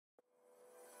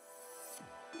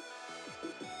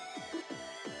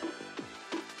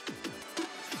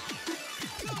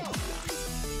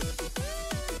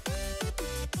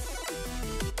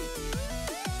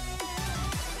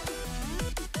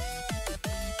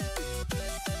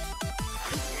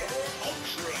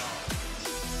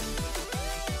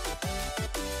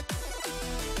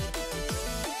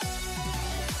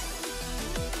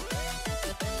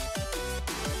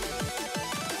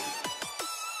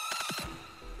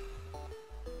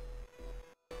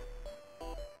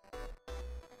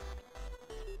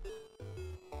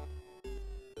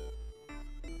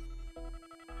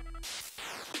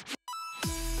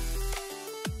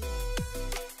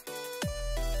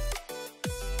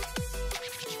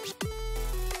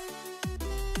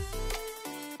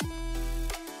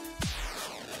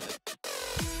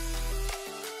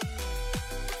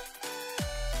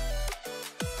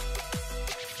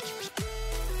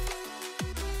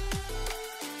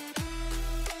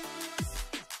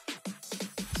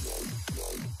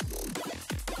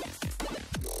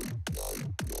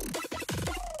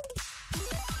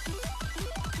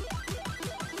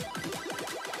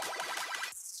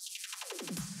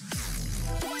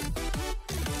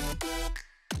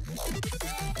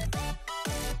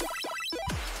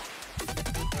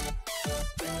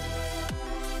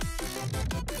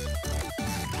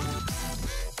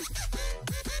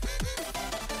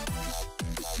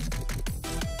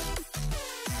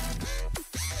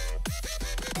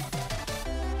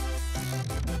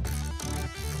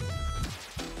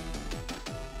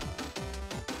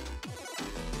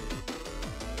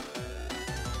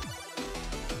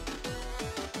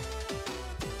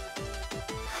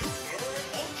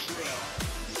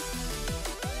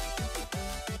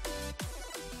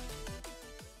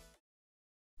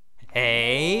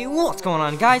Hey, what's going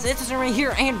on, guys? It's Legendaray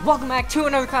here, and welcome back to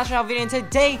another Clash Royale video. And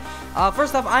today,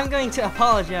 first off, I'm going to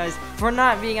apologize for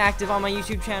not being active on my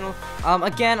YouTube channel.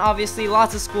 Again, obviously,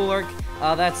 lots of schoolwork.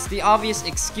 That's the obvious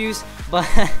excuse, but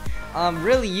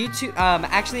really, YouTube,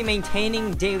 actually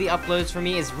maintaining daily uploads for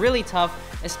me is really tough,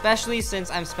 especially since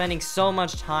I'm spending so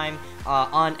much time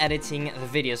on editing the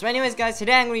videos. But anyways, guys,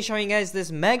 today I'm going to be showing you guys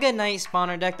this Mega Knight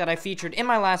spawner deck that I featured in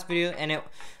my last video, and it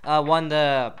won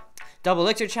the double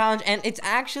elixir challenge, and it's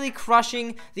actually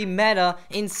crushing the meta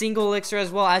in single elixir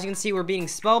as well. As you can see, we're beating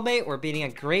Spellbait, we're beating a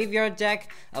graveyard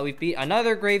deck, we beat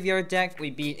another graveyard deck, we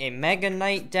beat a Mega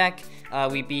Knight deck,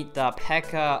 we beat the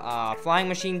P.E.K.K.A. Flying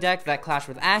Machine deck that Clash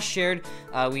with Ash shared,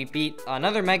 we beat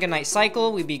another Mega Knight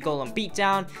cycle, we beat Golem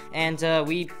Beatdown, and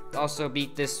we also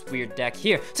beat this weird deck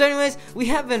here. So anyways, we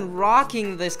have been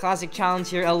rocking this classic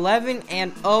challenge here,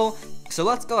 11-0. So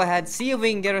let's go ahead, see if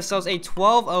we can get ourselves a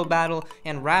 12-0 battle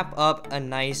and wrap up a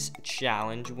nice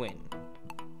challenge win.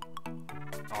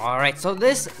 Alright, so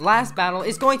this last battle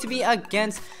is going to be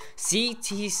against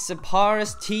CT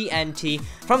Separus TNT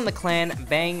from the clan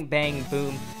Bang Bang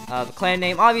Boom. The clan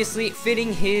name obviously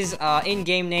fitting his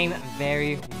in-game name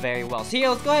very, very well. So here,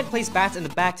 let's go ahead and place bats in the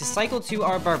back to cycle to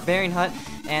our Barbarian Hut.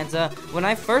 And when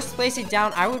I first place it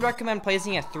down, I would recommend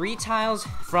placing it 3 tiles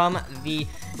from the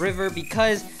river,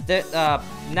 because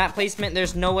in that placement,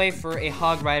 there's no way for a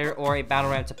Hog Rider or a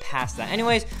Battle Ram to pass that.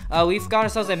 Anyways, we've got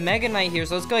ourselves a Mega Knight here,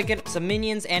 so let's go ahead and get some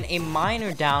minions and a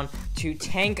Miner down to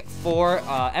tank for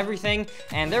everything.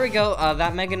 And there we go,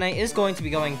 that Mega Knight is going to be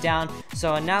going down.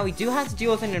 So now we do have to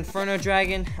deal with an Inferno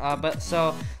Dragon,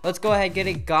 so let's go ahead and get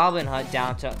a Goblin Hut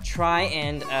down to try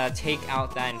and take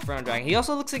out that Inferno Dragon. He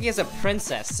also looks like he has a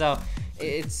Princess, so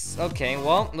it's okay.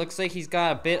 Well, looks like he's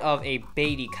got a bit of a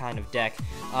baity kind of deck,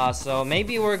 so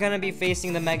maybe we're gonna be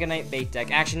facing the Mega Knight bait deck.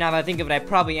 Actually, now that I think of it, I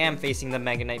probably am facing the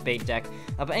Mega Knight bait deck.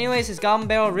 But anyways, his Goblin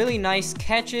Barrel, really nice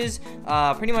catches,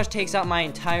 pretty much takes out my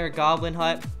entire Goblin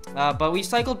Hut. But we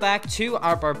cycled back to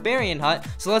our Barbarian Hut,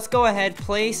 so let's go ahead,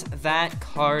 place that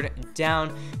card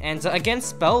down. And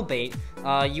against Spellbait,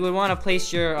 you would want to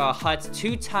place your hut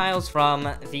 2 tiles from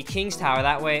the King's Tower,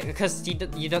 that way, because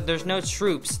there's no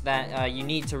troops that you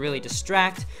need to really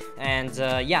distract, and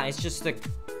yeah, it's just a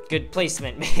good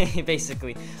placement,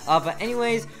 basically. But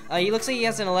anyways, he looks like he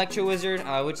has an Electro Wizard,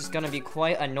 which is going to be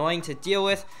quite annoying to deal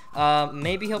with.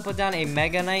 Maybe he'll put down a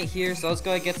Mega Knight here, so let's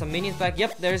go and get some minions back.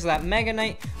 Yep, there's that Mega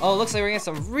Knight. Oh, looks like we're getting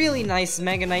some really nice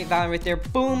Mega Knight value right there.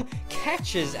 Boom,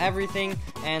 catches everything.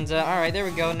 And alright, there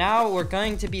we go. Now we're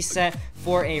going to be set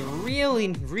for a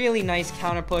really, really nice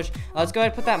counter push. Let's go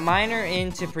ahead and put that Miner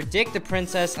in to predict the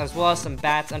Princess, as well as some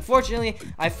bats. Unfortunately,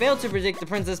 I failed to predict the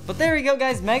Princess, but there we go,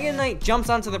 guys. Mega Knight jumps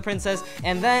onto the Princess,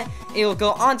 and then it will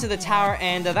go onto the tower,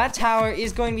 and that tower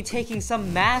is going to be taking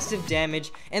some massive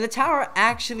damage, and the tower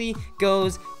actually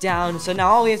goes down. So now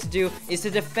all we have to do is to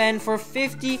defend for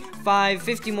 50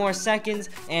 more seconds,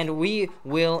 and we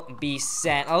will be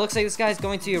set. Looks like this guy's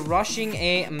going to be rushing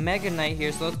a Mega Knight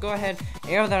here, so let's go ahead,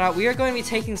 arrow that out. We are going to be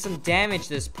taking some damage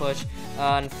this push,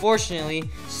 unfortunately,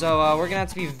 so we're gonna have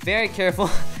to be very careful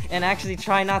and actually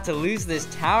try not to lose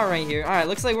this tower right here. Alright,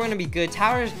 looks like we're gonna be good.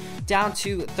 Tower's down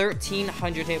to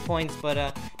 1,300 hit points,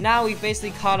 but now we've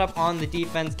basically caught up on the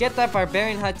defense. Get that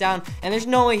Barbarian Hut down, and there's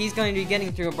no way he's going to be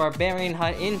getting through a Barbarian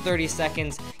Hut in 30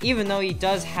 seconds, even though he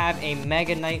does have a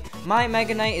Mega Knight. My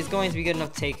Mega Knight is going to be good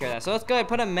enough to take care of that. So let's go ahead and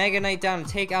put a Mega Knight down and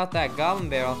take out that Goblin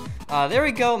Barrel. There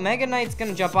we go. Mega Knight's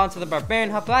gonna jump onto the Barbarian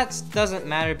Hut, but that doesn't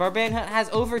matter. Barbarian Hut has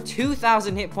over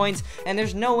 2,000 hit points, and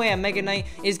there's no way a Mega Knight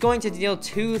is going to deal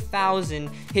 2,000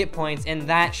 hit points in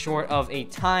that short of a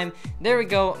time. There we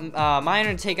go.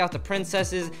 Miner to take out the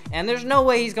Princesses, and there's no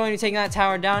way he's going to take that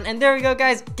tower down. And there we go,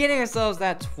 guys, getting ourselves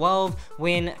that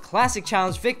 12-win Classic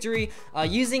Challenge victory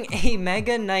using a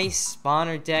Mega Knight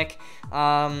spawner deck.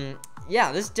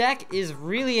 Yeah, this deck is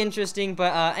really interesting,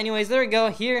 but anyways, there we go.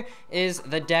 Here is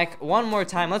the deck one more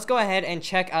time. Let's go ahead and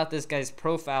check out this guy's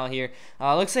profile here.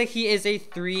 Looks like he is a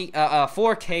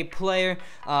 4K player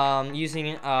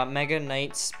using Mega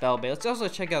Knight Spellbait. Let's also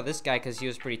check out this guy because he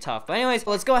was pretty tough. But anyways,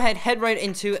 let's go ahead, head right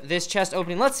into this chest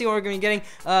opening. Let's see what we're going to be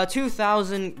getting.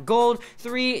 2,000 gold,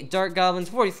 3 Dark Goblins,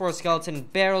 44 Skeleton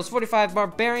Barrels, 45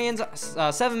 Barbarians,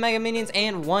 7 Mega Minions,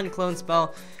 and 1 Clone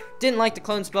Spell. Didn't like the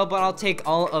clone spell, but I'll take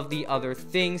all of the other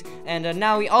things. And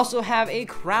now we also have a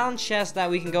crown chest that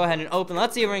we can go ahead and open.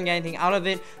 Let's see if we're gonna get anything out of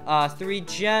it. 3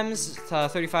 gems,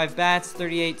 35 bats,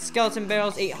 38 skeleton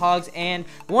barrels, 8 hogs, and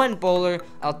 1 bowler.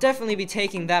 I'll definitely be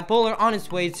taking that bowler on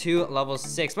its way to level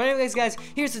 6. But anyways, guys,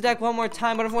 here's the deck one more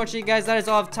time. But unfortunately, guys, that is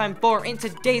all I have time for in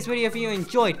today's video. If you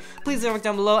enjoyed, please leave a like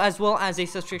down below, as well as a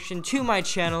subscription to my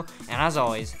channel. And as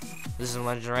always, this is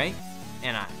Legendaray,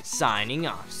 and I'm signing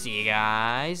off. See you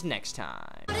guys next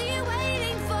time.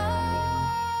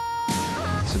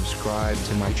 Subscribe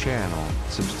to my channel,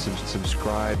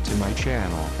 subscribe to my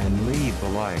channel, and leave a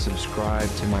like. Subscribe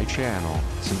to my channel,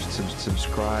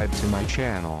 subscribe to my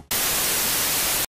channel.